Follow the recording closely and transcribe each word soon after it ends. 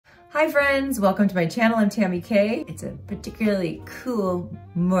Hi friends, welcome to my channel. I'm Tammy K. It's a particularly cool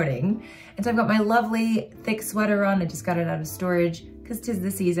morning. And so I've got my lovely thick sweater on. I just got it out of storage because 'tis the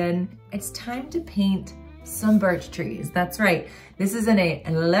season. It's time to paint some birch trees. That's right. This is an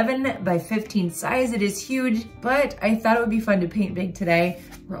 11 by 15 size. It is huge, but I thought it would be fun to paint big today.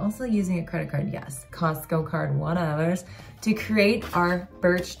 We're also using a credit card, yes, Costco card, $1, to create our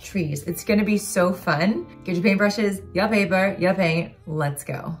birch trees. It's gonna be so fun. Get your paintbrushes, your paper, your paint. Let's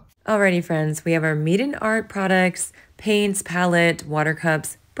go. Alrighty friends, we have our Meet in Art products, paints, palette, water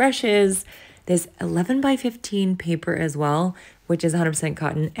cups, brushes, this 11 by 15 paper as well, which is 100%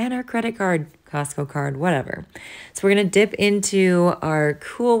 cotton, and our credit card, Costco card, whatever. So we're gonna dip into our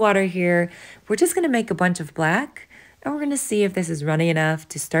cool water here. We're just gonna make a bunch of black, and we're gonna see if this is runny enough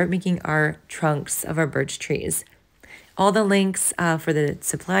to start making our trunks of our birch trees. All the links for the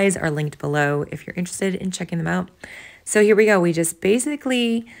supplies are linked below if you're interested in checking them out. So here we go. We just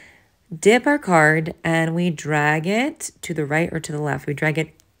basically dip our card and we drag it to the right or to the left. We drag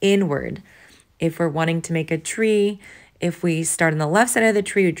it inward. If we're wanting to make a tree, if we start on the left side of the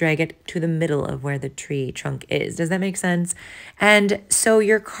tree, we drag it to the middle of where the tree trunk is. Does that make sense? And so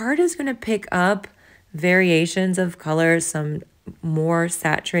your card is going to pick up variations of colors, some more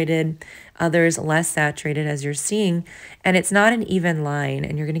saturated, others less saturated as you're seeing, and it's not an even line,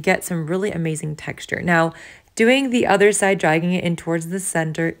 and you're going to get some really amazing texture. Now, doing the other side, dragging it in towards the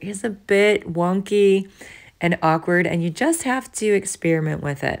center is a bit wonky and awkward, and you just have to experiment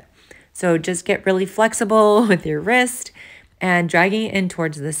with it. So just get really flexible with your wrist and dragging it in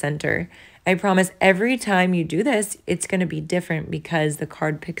towards the center. I promise every time you do this, it's going to be different because the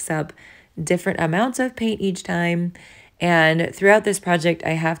card picks up different amounts of paint each time. And throughout this project,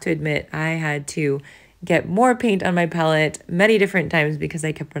 I have to admit, I had to get more paint on my palette many different times because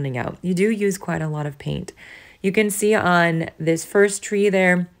I kept running out. You do use quite a lot of paint. You can see on this first tree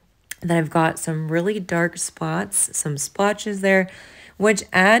there that I've got some really dark spots, some splotches there, which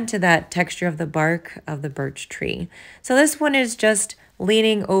add to that texture of the bark of the birch tree. So this one is just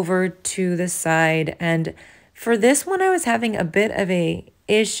leaning over to the side. And for this one, I was having a bit of a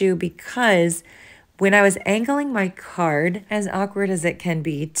issue because when I was angling my card, as awkward as it can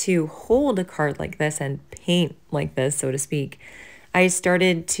be to hold a card like this and paint like this, so to speak, I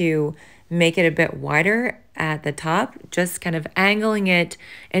started to make it a bit wider at the top, just kind of angling it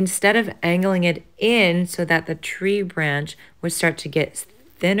instead of angling it in so that the tree branch would start to get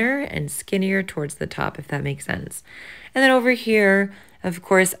thinner and skinnier towards the top, if that makes sense. And then over here, of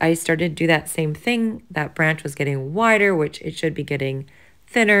course, I started to do that same thing. That branch was getting wider, which it should be getting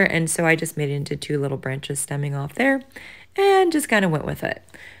thinner, and so I just made it into two little branches stemming off there and just kind of went with it.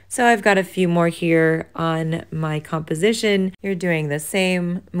 So I've got a few more here on my composition. You're doing the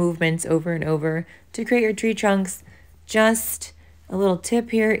same movements over and over to create your tree trunks. Just a little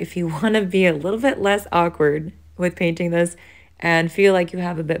tip here, if you want to be a little bit less awkward with painting this and feel like you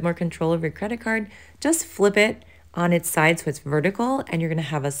have a bit more control of your credit card, just flip it on its side so it's vertical and you're going to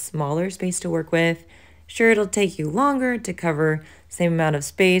have a smaller space to work with. Sure, it'll take you longer to cover the same amount of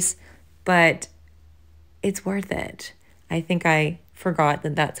space, but it's worth it. I think I forgot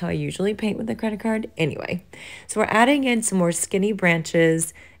that that's how I usually paint with a credit card. Anyway, so we're adding in some more skinny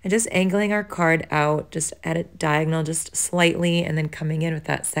branches and just angling our card out, just at a diagonal, just slightly, and then coming in with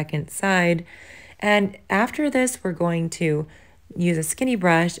that second side. And after this, we're going to use a skinny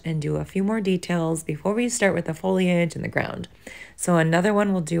brush and do a few more details before we start with the foliage and the ground. So another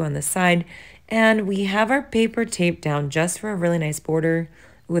one we'll do on the side. And we have our paper taped down just for a really nice border.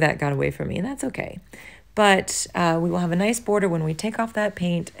 Ooh, that got away from me, and that's okay. But we will have a nice border when we take off that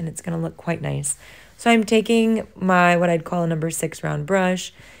paint, and it's going to look quite nice. So I'm taking my, what I'd call a number 6 round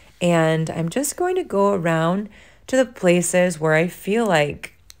brush, and I'm just going to go around to the places where I feel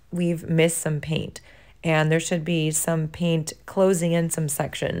like we've missed some paint. And there should be some paint closing in some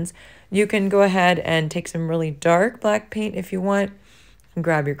sections. You can go ahead and take some really dark black paint if you want.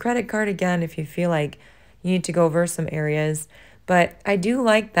 Grab your credit card again if you feel like you need to go over some areas. But I do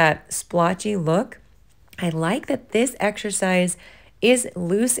like that splotchy look. I like that this exercise is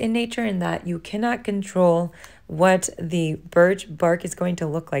loose in nature and that you cannot control what the birch bark is going to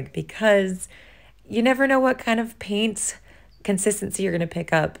look like because you never know what kind of paint consistency you're going to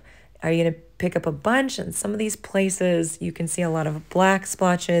pick up. Are you going to pick up a bunch? And some of these places you can see a lot of black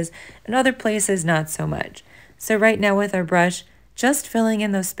splotches and other places not so much. So right now with our brush, just filling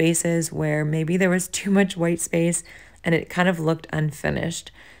in those spaces where maybe there was too much white space and it kind of looked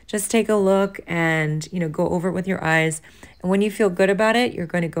unfinished. Just take a look and, go over it with your eyes. And when you feel good about it, you're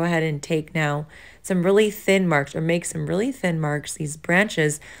going to go ahead and take now some really thin marks, or make some really thin marks, these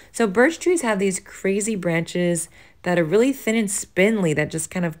branches. So birch trees have these crazy branches that are really thin and spindly that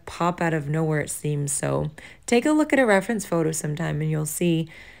just kind of pop out of nowhere, it seems. So take a look at a reference photo sometime and you'll see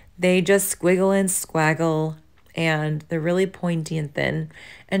they just squiggle and squaggle, and they're really pointy and thin.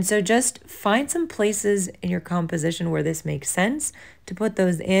 And so just find some places in your composition where this makes sense to put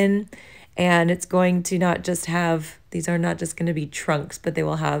those in. And it's going to not just have, these are not just going to be trunks, but they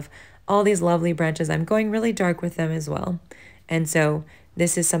will have all these lovely branches. I'm going really dark with them as well. And so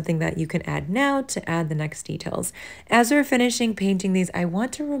this is something that you can add now to add the next details. As we're finishing painting these, I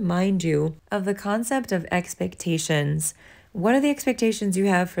want to remind you of the concept of expectations. What are the expectations you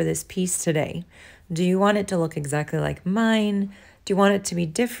have for this piece today? Do you want it to look exactly like mine? Do you want it to be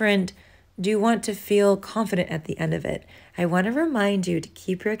different? Do you want to feel confident at the end of it? I want to remind you to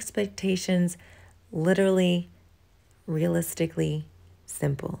keep your expectations literally, realistically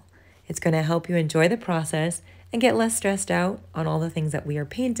simple. It's going to help you enjoy the process and get less stressed out on all the things that we are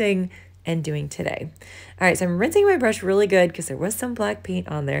painting and doing today. All right, so I'm rinsing my brush really good because there was some black paint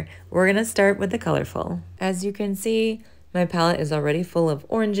on there. We're going to start with the colorful. As you can see, my palette is already full of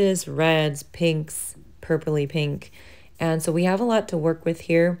oranges, reds, pinks, purpley pink. And so we have a lot to work with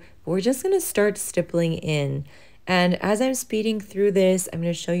here. But we're just going to start stippling in. And as I'm speeding through this, I'm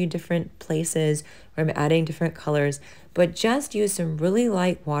going to show you different places where I'm adding different colors. But just use some really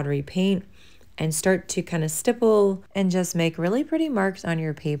light watery paint and start to kind of stipple and just make really pretty marks on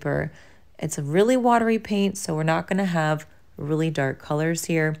your paper. It's a really watery paint, so we're not going to have really dark colors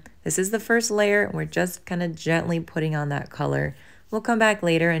here. This is the first layer, and we're just kind of gently putting on that color. We'll come back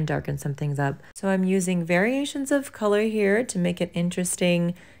later and darken some things up. So I'm using variations of color here to make it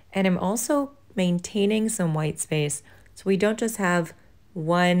interesting, and I'm also maintaining some white space so we don't just have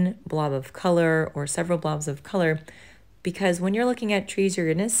one blob of color or several blobs of color, because when you're looking at trees, you're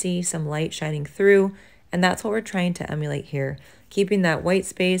going to see some light shining through, and that's what we're trying to emulate here. Keeping that white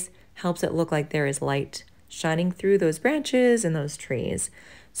space helps it look like there is light shining through those branches and those trees.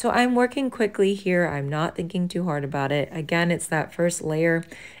 So I'm working quickly here. I'm not thinking too hard about it. Again, it's that first layer,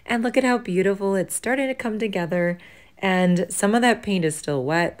 and look at how beautiful it's starting to come together. And some of that paint is still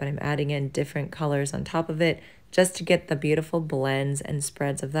wet, but I'm adding in different colors on top of it just to get the beautiful blends and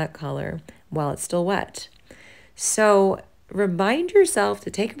spreads of that color while it's still wet. So remind yourself to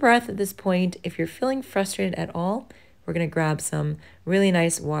take a breath at this point. If you're feeling frustrated at all, we're going to grab some really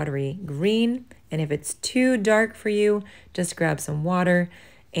nice watery green. And if it's too dark for you, just grab some water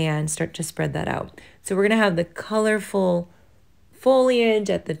and start to spread that out. So we're going to have the colorful foliage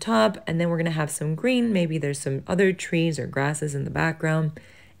at the top, and then we're going to have some green. Maybe there's some other trees or grasses in the background.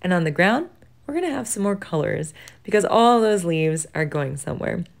 And on the ground, we're going to have some more colors because all those leaves are going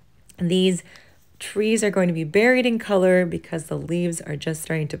somewhere. And these trees are going to be buried in color because the leaves are just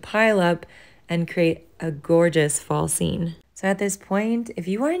starting to pile up and create a gorgeous fall scene. So at this point, if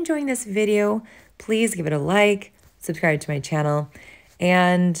you are enjoying this video, please give it a like, subscribe to my channel,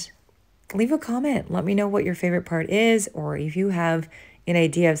 and leave a comment. Let me know what your favorite part is, or if you have an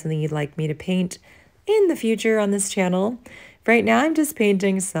idea of something you'd like me to paint in the future on this channel. Right now, I'm just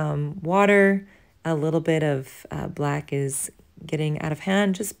painting some water. A little bit of black is getting out of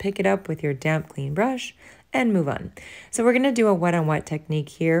hand. Just pick it up with your damp, clean brush and move on. So we're going to do a wet on wet technique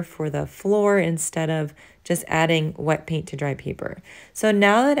here for the floor instead of just adding wet paint to dry paper. So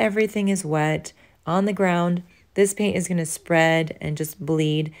now that everything is wet on the ground, this paint is going to spread and just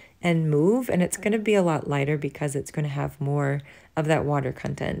bleed and move, and it's going to be a lot lighter because it's going to have more of that water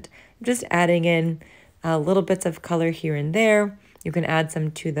content. I'm just adding in little bits of color here and there. You can add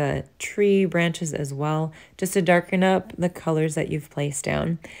some to the tree branches as well, just to darken up the colors that you've placed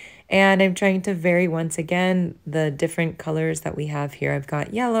down. And I'm trying to vary once again the different colors that we have here. I've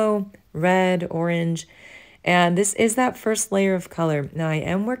got yellow, red, orange, and this is that first layer of color. Now I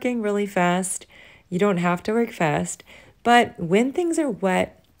am working really fast. You don't have to work fast, but when things are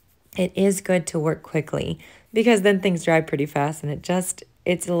wet, it is good to work quickly because then things dry pretty fast, and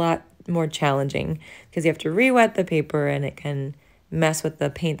it's a lot more challenging because you have to re-wet the paper and it can mess with the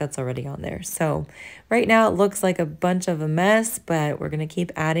paint that's already on there. So right now it looks like a bunch of a mess, but we're going to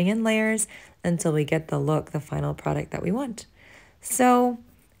keep adding in layers until we get the look, the final product that we want. So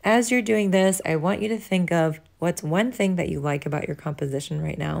as you're doing this, I want you to think of what's one thing that you like about your composition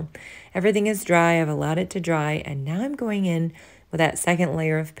right now. Everything is dry. I've allowed it to dry, and now I'm going in with that second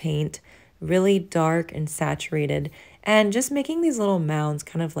layer of paint, really dark and saturated, and just making these little mounds,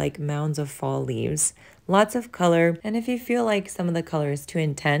 kind of like mounds of fall leaves. Lots of color, and if you feel like some of the color is too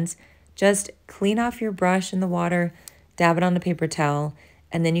intense, just clean off your brush in the water, dab it on a paper towel,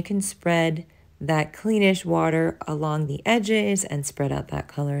 and then you can spread that cleanish water along the edges and spread out that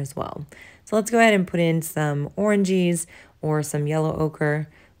color as well. So let's go ahead and put in some oranges or some yellow ochre,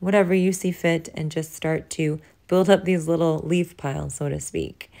 whatever you see fit, and just start to build up these little leaf piles, so to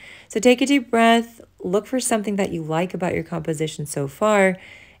speak. So take a deep breath, look for something that you like about your composition so far,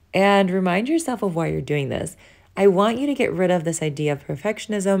 and remind yourself of why you're doing this. I want you to get rid of this idea of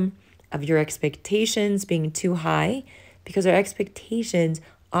perfectionism, of your expectations being too high, because our expectations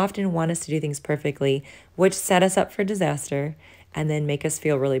often want us to do things perfectly, which set us up for disaster and then make us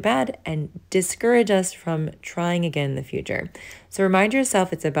feel really bad and discourage us from trying again in the future. So remind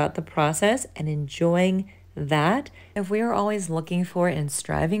yourself it's about the process and enjoying that. If we are always looking for and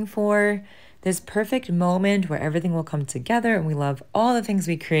striving for this perfect moment where everything will come together and we love all the things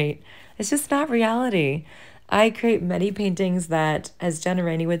we create, it's just not reality. I create many paintings that, as Jenna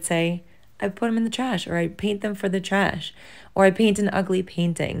Rainey would say, I put them in the trash, or I paint them for the trash, or I paint an ugly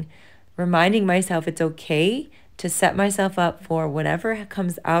painting, reminding myself it's okay to set myself up for whatever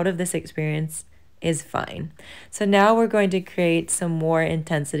comes out of this experience is fine. So now we're going to create some more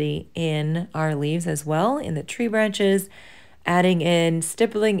intensity in our leaves as well, in the tree branches, adding in,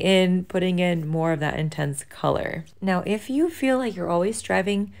 stippling in, putting in more of that intense color. Now, if you feel like you're always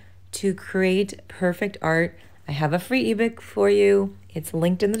striving to create perfect art, I have a free ebook for you. It's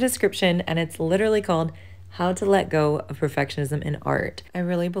linked in the description, and it's literally called How to Let Go of Perfectionism in Art. I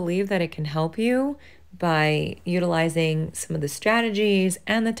really believe that it can help you by utilizing some of the strategies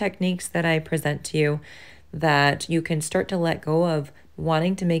and the techniques that I present to you, that you can start to let go of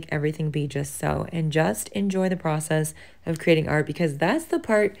wanting to make everything be just so and just enjoy the process of creating art, because that's the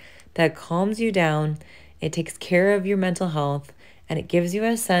part that calms you down. It takes care of your mental health, and it gives you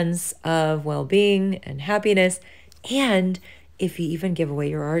a sense of well-being and happiness. And if you even give away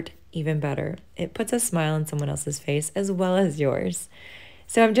your art, even better. It puts a smile on someone else's face as well as yours.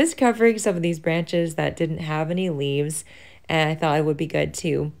 So I'm just covering some of these branches that didn't have any leaves, and I thought it would be good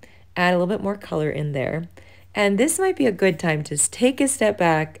to add a little bit more color in there. And this might be a good time to take a step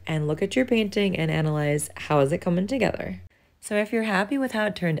back and look at your painting and analyze, how is it coming together? So if you're happy with how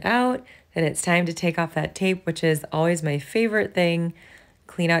it turned out, then it's time to take off that tape, which is always my favorite thing.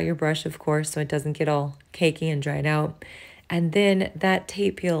 Clean out your brush, of course, so it doesn't get all cakey and dried out. And then that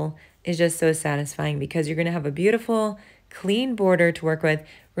tape peel is just so satisfying, because you're going to have a beautiful, clean border to work with.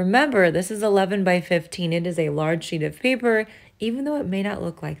 Remember, this is 11 by 15. It is a large sheet of paper, even though it may not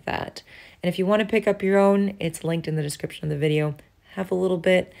look like that. And if you want to pick up your own, it's linked in the description of the video. I have a little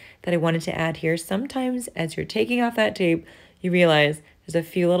bit that I wanted to add here. Sometimes as you're taking off that tape, you realize there's a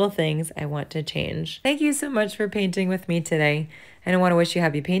few little things I want to change. Thank you so much for painting with me today, and I want to wish you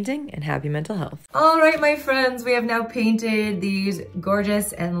happy painting and happy mental health. All right, my friends, we have now painted these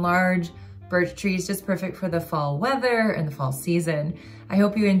gorgeous and large birch trees, just perfect for the fall weather and the fall season. I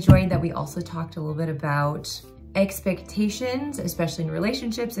hope you enjoyed that. We also talked a little bit about expectations, especially in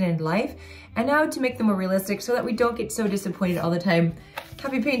relationships and in life, and now to make them more realistic so that we don't get so disappointed all the time.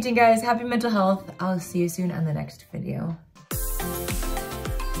 Happy painting, guys. Happy mental health. I'll see you soon on the next video.